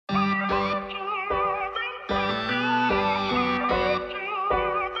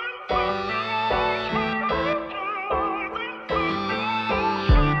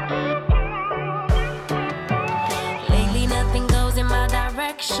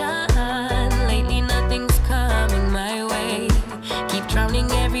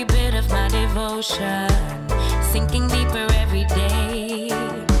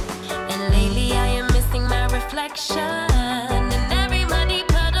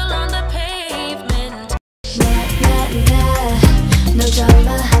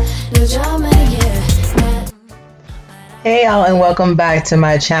Hey y'all, and welcome back to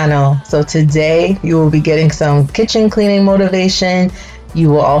my channel. So today you will be getting some kitchen cleaning motivation. You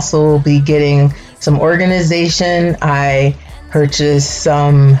will also be getting some organization. I purchased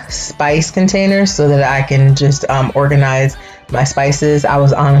some spice containers so that I can just organize my spices. I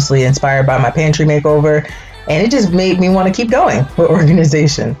was honestly inspired by my pantry makeover, and it just made me want to keep going with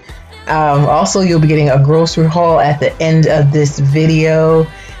organization. Also, you'll be getting a grocery haul at the end of this video.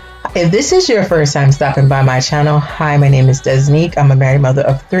 If this is your first time stopping by my channel, hi, my name is DESNEKE. I'm a married mother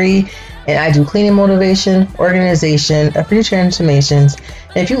of 3, and I do cleaning motivation, organization, free transformations.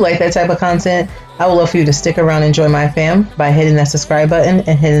 And if you like that type of content, I would love for you to stick around and join my fam by hitting that subscribe button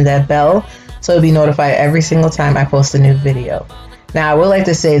and hitting that bell so you'll be notified every single time I post a new video. Now, I would like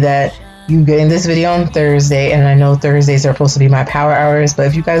to say that you're getting this video on Thursday, and I know Thursdays are supposed to be my power hours, but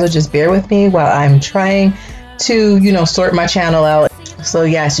if you guys will just bear with me while I'm trying to, sort my channel out. So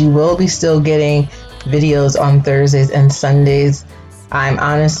yes, you will be still getting videos on Thursdays and Sundays. I'm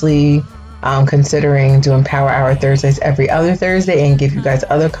honestly considering doing Power Hour Thursdays every other Thursday and give you guys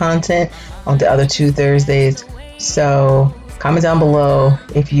other content on the other 2 Thursdays. So comment down below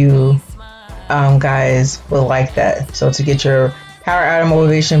if you guys would like that. So to get your Power Hour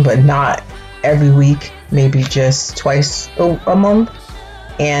motivation, but not every week, maybe just twice a month.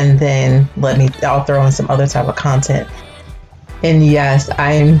 And then I'll throw in some other type of content. And yes,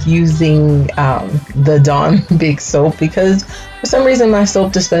 I'm using the Dawn Big Soap because for some reason my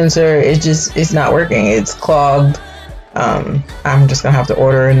soap dispenser, it's not working. It's clogged. I'm just gonna have to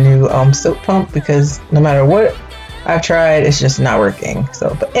order a new soap pump because no matter what I've tried, it's just not working.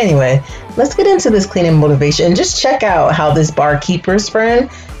 So, but anyway, let's get into this cleaning motivation and just check out how this bar keeper's friend,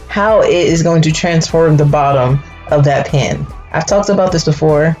 how it is going to transform the bottom of that pan. I've talked about this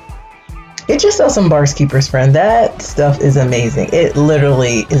before. It just sells some Bar's Keeper's Friend. That stuff is amazing. It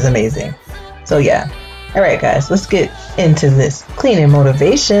literally is amazing. So yeah. All right, guys, let's get into this cleaning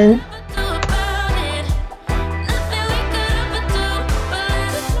motivation.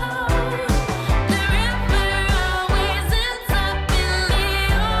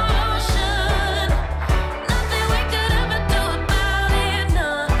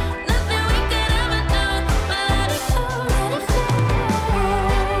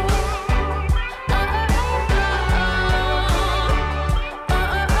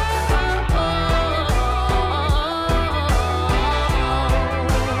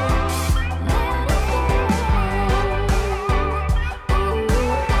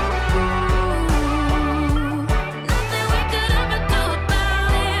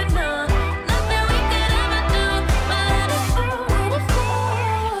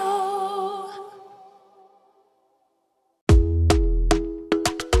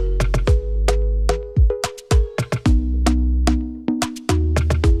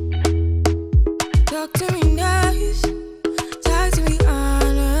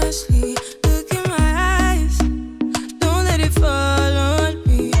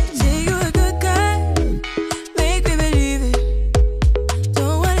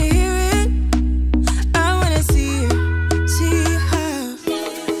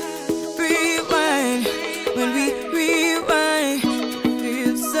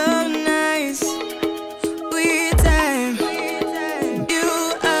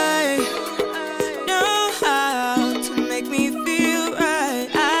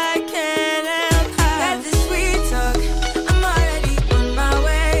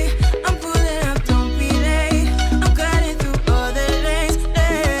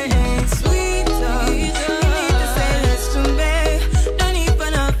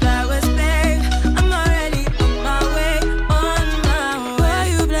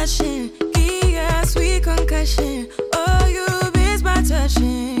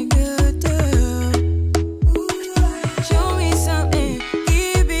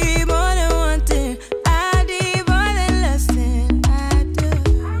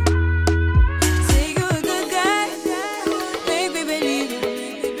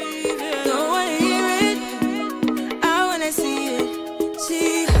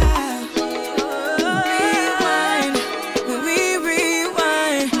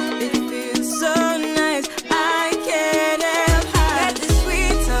 I can't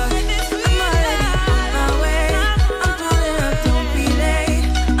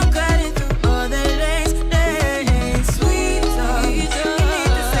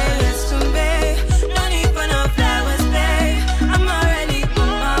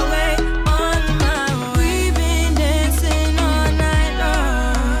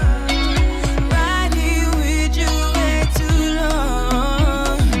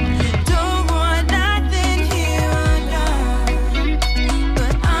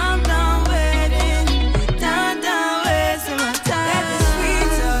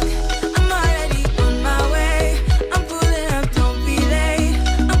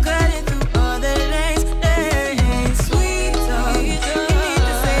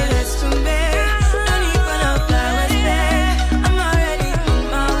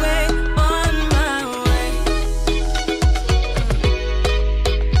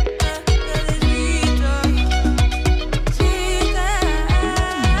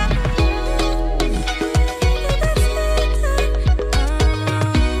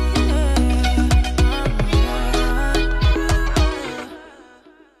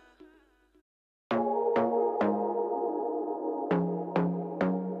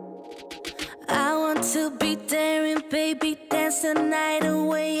to be daring, baby, dance the night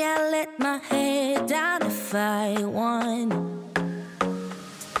away. I let my head down if I won.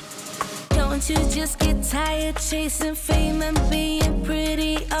 Don't you just get tired chasing fame and being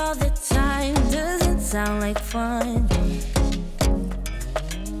pretty all the time? Doesn't sound like fun.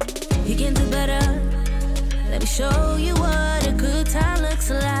 You can do better. Let me show you what a good time looks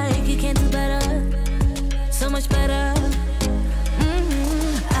like. You can do better, so much better.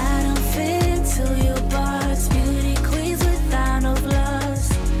 I don't fit into your box, beauty queens without no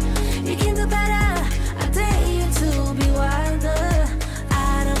flaws. You can do better, I dare you to be wilder.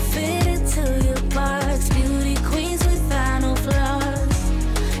 I don't fit into your box, beauty queens without no flaws.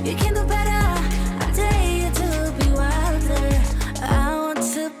 You can do better, I dare you to be wilder. I want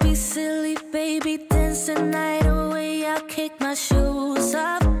to be silly, baby, dance the night away. I'll kick my shoes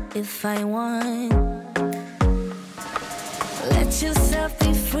off if I want. Let yourself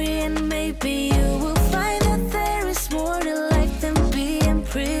be free and maybe you will find that there is more to life than being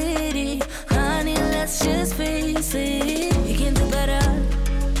pretty. Honey, let's just face it. You can do better.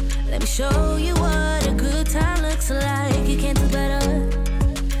 Let me show you what a good time looks like. You can do better,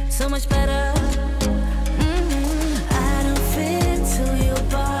 so much better. I don't fit into your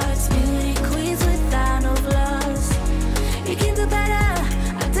box, beauty queens without no flaws. You can do better,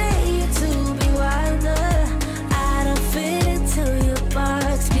 I dare you to be wilder. I don't fit into your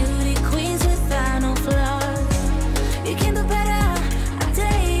box, beauty queens without no flaws. You can do better, I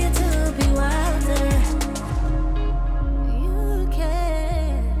dare you to be wilder. You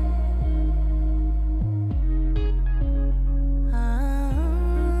can.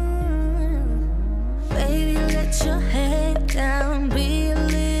 Baby, let your head down, be a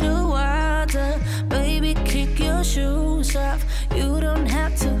little wilder. Baby, kick your shoes off, you don't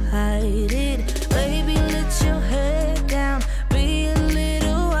have to hide it. Baby, let your head down, be a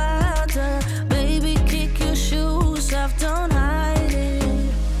little wilder. Baby, kick your shoes off, don't hide it.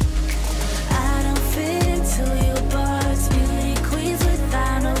 I don't fit into your box, beauty queens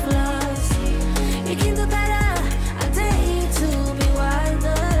without no flaws. You can do better, I dare you to be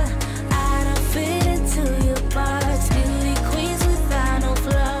wilder. I don't fit into your box, beauty queens without no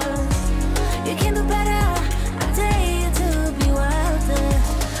flaws. You can do better, I dare you to be wilder.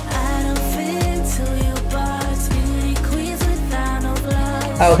 I don't fit into your box, beauty queens without no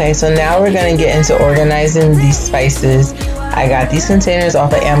flaws. Okay, so now we're gonna get into organizing these spices. I got these containers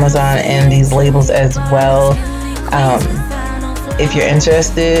off of Amazon and these labels as well. If you're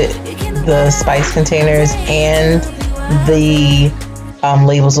interested, the spice containers and the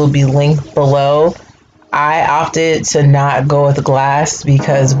labels will be linked below. I opted to not go with glass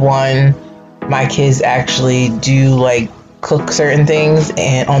because one, my kids actually do like cook certain things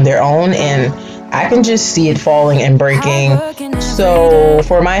and on their own, and I can just see it falling and breaking. So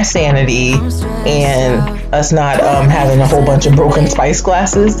for my sanity and us not having a whole bunch of broken spice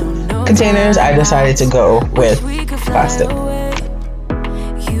glasses containers, I decided to go with plastic.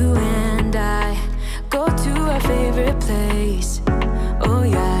 You and I go to our favorite place. Oh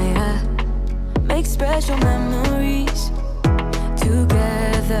yeah, yeah. Make special memories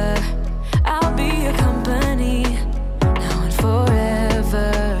together. I'll be your company now and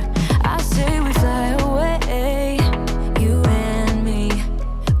forever. I say we fly away, you and me.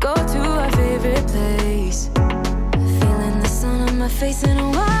 Go to our favorite place. Feeling the sun on my face in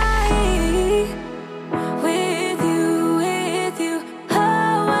Hawaii. With you,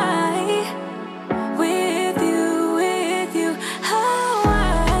 Hawaii. With you,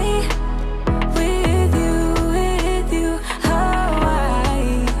 Hawaii. With you,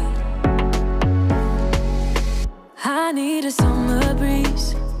 Hawaii. I need a summer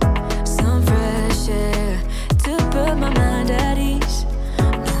breeze, some fresh air to put my mind at ease.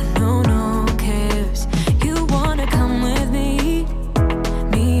 No cares. You wanna come with me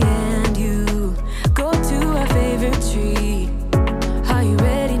and you. Go to our favorite tree. Are you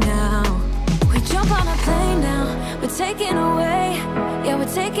ready now? We jump on a plane now. We're taking away, yeah,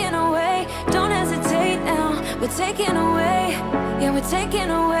 we're taking away. Don't hesitate now. We're taking away, yeah, we're taking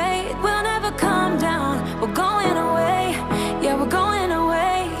away. We'll never come down. We're going away, yeah, we're going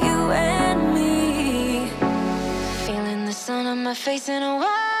away. You and me. Feeling the sun on my face in Hawaii.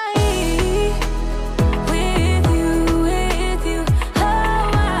 With you,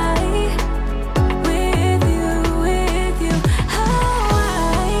 Hawaii. With you,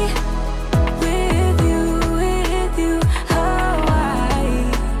 Hawaii. With you, Hawaii.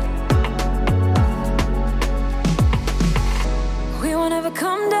 We won't ever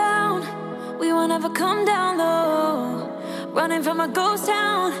come down. We won't ever come down low. Running from a ghost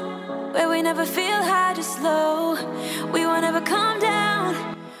town where we never feel high, just low. We won't ever come down.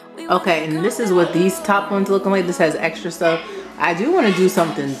 Okay, and this is what these top ones looking like. This has extra stuff. I do want to do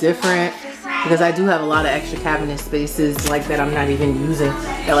something different because I do have a lot of extra cabinet spaces like that I'm not even using,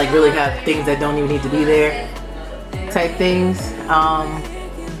 that like really have things that don't even need to be there type things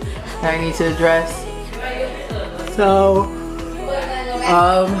that I need to address. So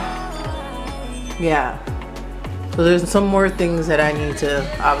yeah, so there's some more things that I need to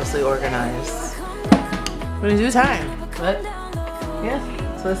obviously organize, but in due time. But yeah,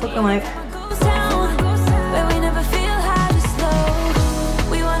 so it's looking like.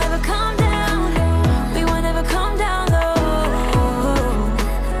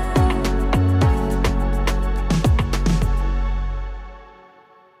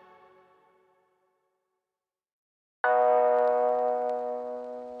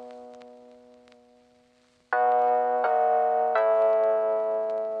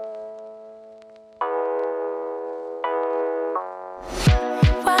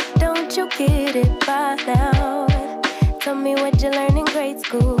 You get it by now. Tell me what you learned in grade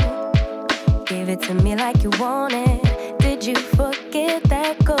school. Give it to me like you want it. Did you forget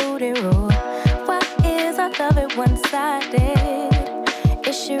that golden rule? Why is our love at one-sided?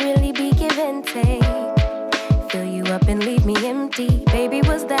 It should really be give and take. Fill you up and leave me empty. Baby,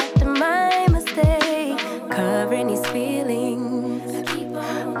 was that my mistake? Covering these feelings,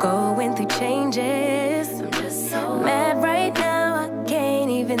 going through changes. I'm just so mad right now, I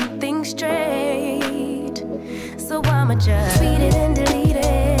can't even think straight. So I'ma just tweet it and delete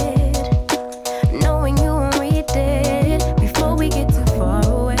it, knowing you won't read it before we get too far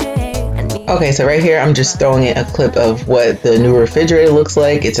away. Okay, so right here I'm just throwing in a clip of what the new refrigerator looks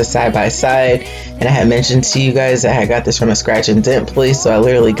like. It's a side-by-side, and I had mentioned to you guys that I got this from a scratch and dent place, so I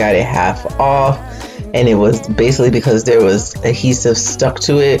literally got it half off, and it was basically because there was adhesive stuck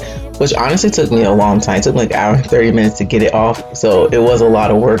to it, which honestly took me a long time. It took like an hour and 30 minutes to get it off, so it was a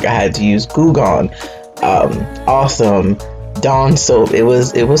lot of work. I had to use Goo Gone, awesome Dawn soap. It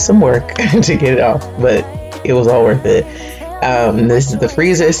was some work to get it off, but it was all worth it. This is the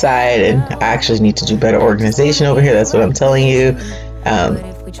freezer side, and I actually need to do better organization over here. That's what I'm telling you.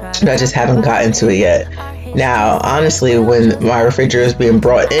 But I just haven't gotten to it yet. Now, honestly, when my refrigerator is being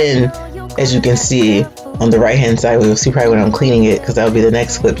brought in, as you can see on the right hand side, we'll see probably when I'm cleaning it, because that'll be the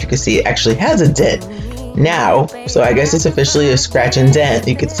next clip. You can see it actually has a dent now, so I guess it's officially a scratch and dent.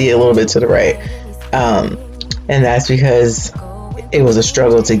 You can see it a little bit to the right, and that's because it was a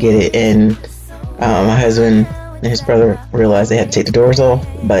struggle to get it in. My husband and his brother realized they had to take the doors off,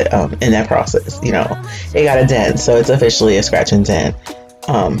 but in that process, you know, it got a dent, so it's officially a scratch and dent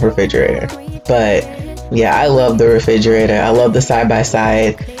refrigerator. But yeah, I love the refrigerator. I love the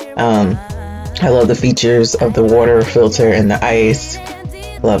side-by-side. I love the features of the water filter and the ice.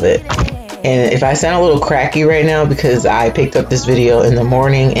 Love it. And if I sound a little cracky right now, because I picked up this video in the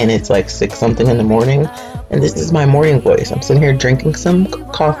morning and it's like 6 something in the morning, and this is my morning voice. I'm sitting here drinking some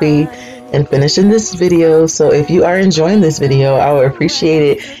coffee and finishing this video. So if you are enjoying this video, I would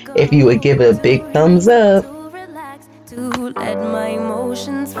appreciate it if you would give it a big thumbs up. To let my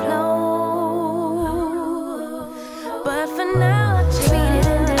emotions flow, but for now I tweet it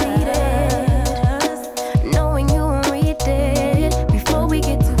and delete it, knowing you won't read it before we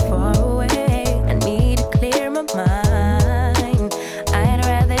get too far away. I need to clear my mind. I'd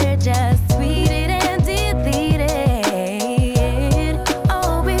rather just tweet it and delete it,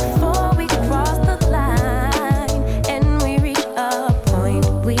 oh, before we cross the line and we reach a point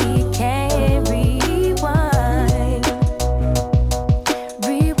we can't rewind.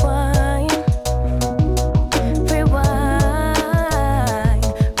 Rewind, rewind,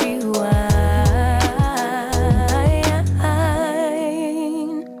 rewind.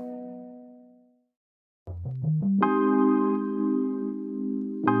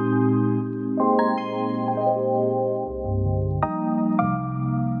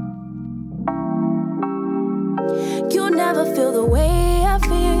 You never feel the way I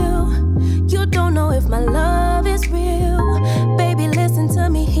feel. You don't know if my love is real. Baby, listen to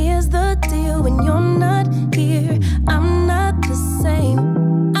me, here's the deal. When you're not here, I'm not the same.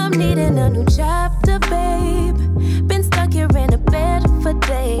 I'm needing a new chapter, babe. Been stuck here in a bed for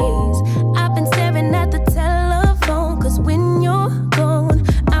days. I've been staring at the telephone, 'cause when you're gone,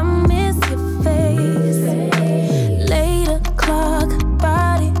 I miss your face. Late o'clock,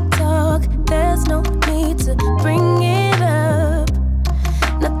 body talk. There's no need to bring it up.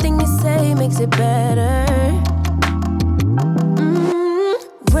 Nothing you say makes it better.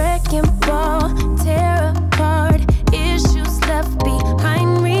 Wrecking ball, tear apart. Issues left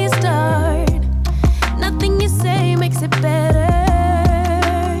behind, restart. Nothing you say makes it better.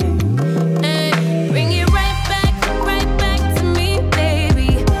 Hey, bring it right back to me,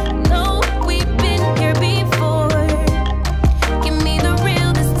 baby.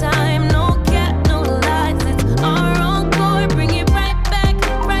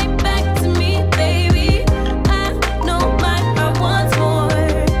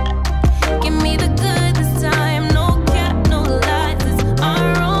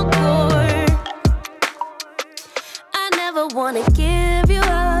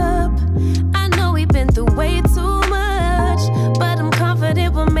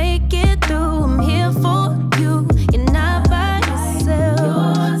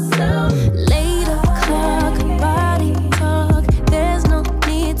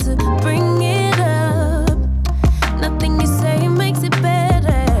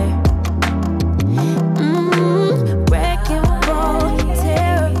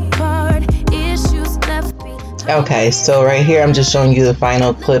 Okay, so right here I'm just showing you the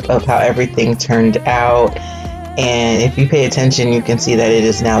final clip of how everything turned out. And if you pay attention, you can see that it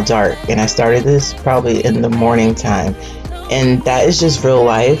is now dark. And I started this probably in the morning time. And that is just real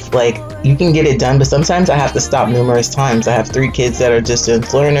life. Like, you can get it done, but sometimes I have to stop numerous times. I have 3 kids that are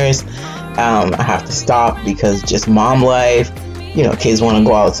distance learners. I have to stop because just mom life. You know, kids want to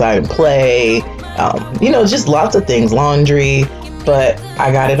go outside and play. You know, just lots of things, laundry. But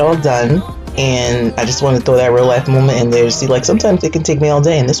I got it all done. And I just want to throw that real life moment in there to see, like, sometimes it can take me all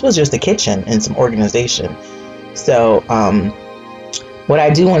day. And this was just the kitchen and some organization. So what I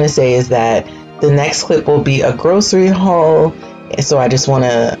do want to say is that the next clip will be a grocery haul. So I'm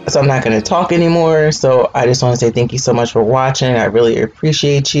not going to talk anymore. So I just want to say thank you so much for watching. I really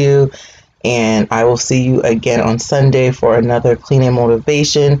appreciate you. And I will see you again on Sunday for another cleaning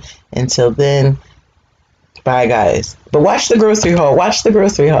motivation. Until then, bye guys. But watch the grocery haul. Watch the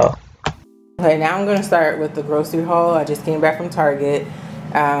grocery haul. Okay, now I'm going to start with the grocery haul. I just came back from Target.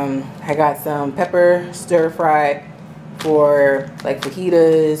 I got some pepper stir fry for like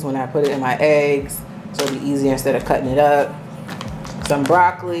fajitas when I put it in my eggs, so it'll be easier instead of cutting it up. Some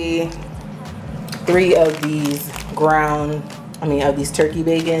broccoli, 3 of these of these turkey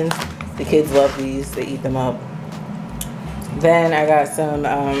bacons. The kids love these, they eat them up. Then I got some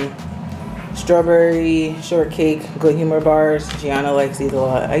strawberry shortcake good humor bars. Gianna likes these a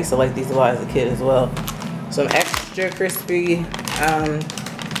lot. I used to like these a lot as a kid as well. Some extra crispy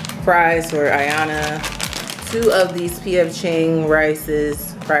fries for Ayana. 2 of these P.F. Chang fried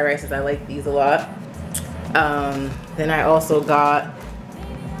rices. I like these a lot. Then I also got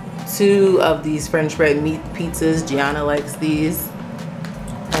 2 of these French bread meat pizzas. Gianna likes these.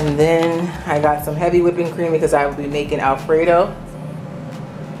 And then I got some heavy whipping cream because I will be making Alfredo.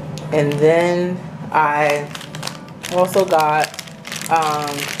 And then I also got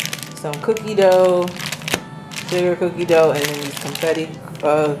some cookie dough, sugar cookie dough, and then these confetti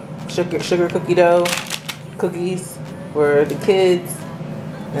sugar cookie dough cookies for the kids.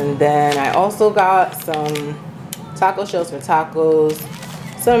 And then I also got some taco shells for tacos,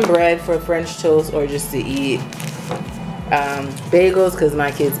 some bread for French toast or just to eat, bagels because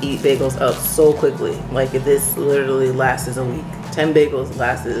my kids eat bagels up so quickly. Like, this literally lasts a week. 10 bagels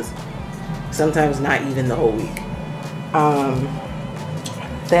lasts sometimes not even the whole week.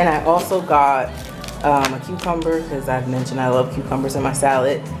 Then I also got a cucumber because I've mentioned I love cucumbers in my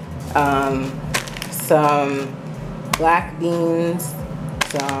salad. Some black beans,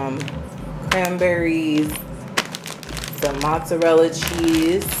 some cranberries, some mozzarella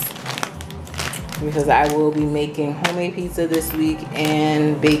cheese because I will be making homemade pizza this week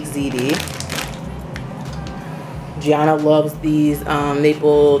and baked ziti. Gianna loves these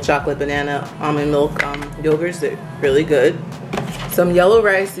maple chocolate banana almond milk yogurts. They're really good. Some yellow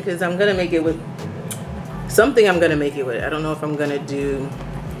rice because I'm gonna make it with something. I don't know if I'm gonna do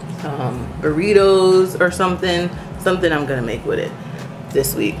burritos or something I'm gonna make with it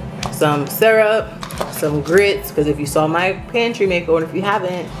this week. Some syrup, some grits because if you saw my pantry makeover, if you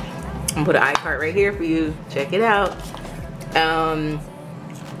haven't, I'm gonna put an iCard right here for you. Check it out.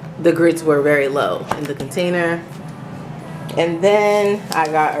 The grits were very low in the container. And then I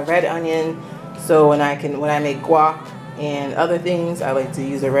got a red onion, so when I make guac and other things, I like to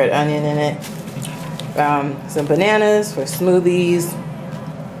use a red onion in it. Some bananas for smoothies.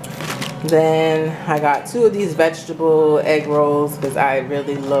 Then I got 2 of these vegetable egg rolls because I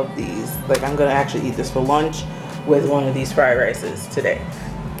really love these. Like, I'm gonna actually eat this for lunch with one of these fried rices today.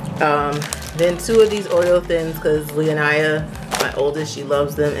 Then 2 of these Oreo thins because Leonaya, my oldest, she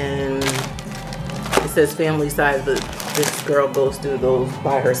loves them, and it says family size, but this girl goes through those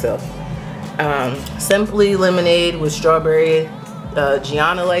by herself. Simply lemonade with strawberry.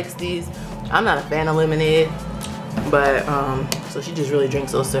 Gianna likes these. I'm not a fan of lemonade, but so she just really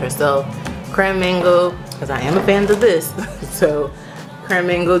drinks those to herself. Cran mango, because I am a fan of this. So cran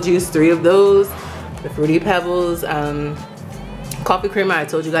mango juice, 3 of those. The Fruity Pebbles, coffee creamer. I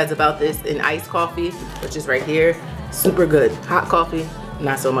told you guys about this in iced coffee, which is right here. Super good. Hot coffee,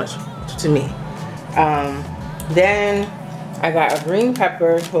 not so much to me. Then I got a green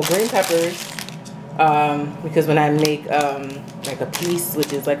peppers, because when I make like a piece,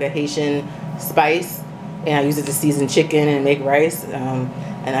 which is like a Haitian spice, and I use it to season chicken and make rice, and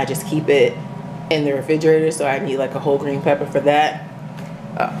I just keep it in the refrigerator, so I need like a whole green pepper for that.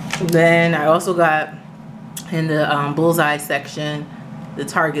 Then I also got in the bullseye section, the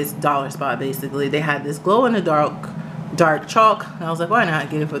Target's dollar spot. Basically, they had this glow in the dark chalk, and I was like, why not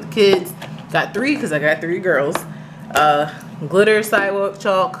get it for the kids? Got 3 because I got 3 girls. Glitter sidewalk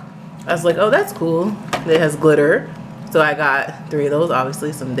chalk. I was like, oh, that's cool. It has glitter, so I got 3 of those.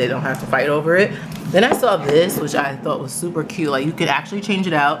 Obviously, so they don't have to fight over it. Then I saw this, which I thought was super cute. Like, you could actually change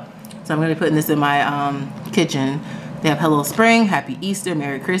it out. So I'm gonna be putting this in my kitchen. They have Hello Spring, Happy Easter,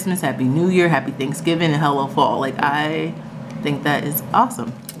 Merry Christmas, Happy New Year, Happy Thanksgiving, and Hello Fall. Like, I think that is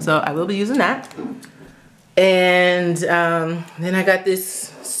awesome. So I will be using that. And then I got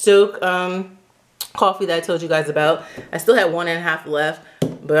this Stoke coffee that I told you guys about. I still had 1.5 left,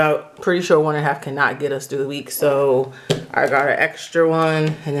 but I'm pretty sure 1.5 cannot get us through the week. So I got an extra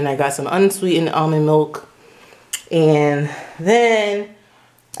one, and then I got some unsweetened almond milk. And then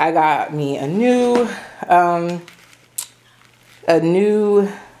I got me a new,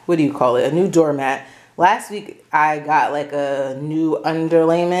 what do you call it? A new doormat. Last week I got like a new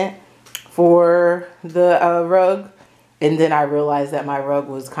underlayment for the rug, and then I realized that my rug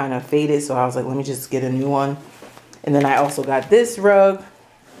was kind of faded, so I was like, let me just get a new one. And then I also got this rug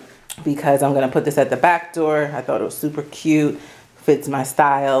because I'm gonna put this at the back door. I thought it was super cute, fits my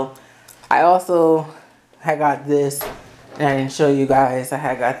style. I also had got this, and I didn't show you guys. I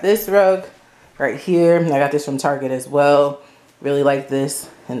had got this rug right here. I got this from Target as well. Really like this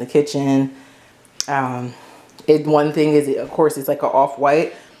in the kitchen. One thing is, of course, it's like an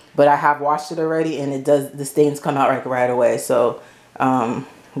off-white, but I have washed it already, and it does, the stains come out like right away. So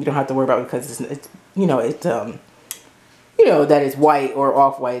you don't have to worry about it, because it's you know that is white or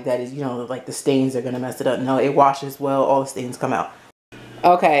off-white, that is, like the stains are gonna mess it up. No, it washes well, all the stains come out.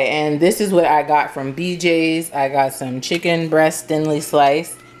 Okay, and this is what I got from BJ's. I got some chicken breast thinly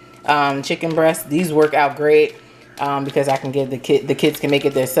sliced chicken breast. These work out great because I can give the kids can make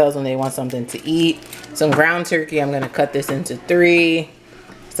it themselves when they want something to eat. Some ground turkey. I'm gonna cut this into 3.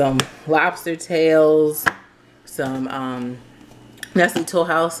 Some lobster tails. Some Nestle Toll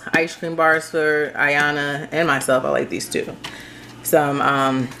House ice cream bars for Ayana and myself. I like these too.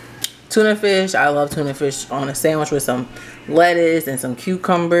 Some tuna fish. I love tuna fish on a sandwich with some lettuce and some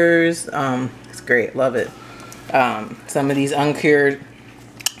cucumbers. It's great. Love it. Some of these uncured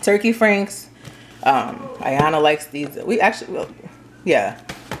turkey franks. Ayana likes these. Yeah.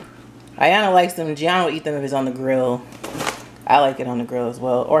 Ayana likes them. Gianna will eat them if it's on the grill. I like it on the grill as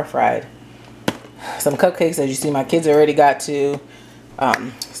well, or fried. Some cupcakes, as you see, my kids already got to.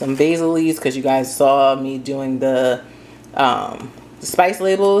 Some basil leaves, because you guys saw me doing the spice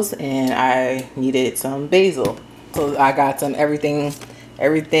labels, and I needed some basil. So I got some everything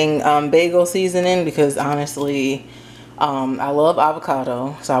bagel seasoning, because honestly, I love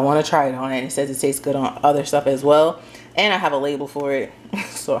avocado, so I want to try it on it. It says it tastes good on other stuff as well, and I have a label for it,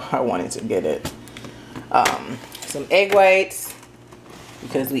 so I wanted to get it. Some egg whites,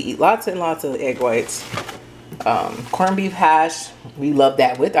 because we eat lots and lots of egg whites. Corned beef hash, we love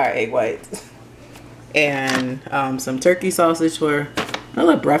that with our egg whites. And some turkey sausage for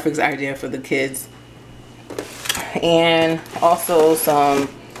another breakfast idea for the kids. And also some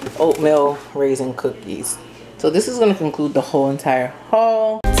oatmeal raisin cookies. So this is going to conclude the whole entire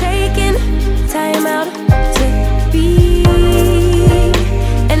haul. Taking time out to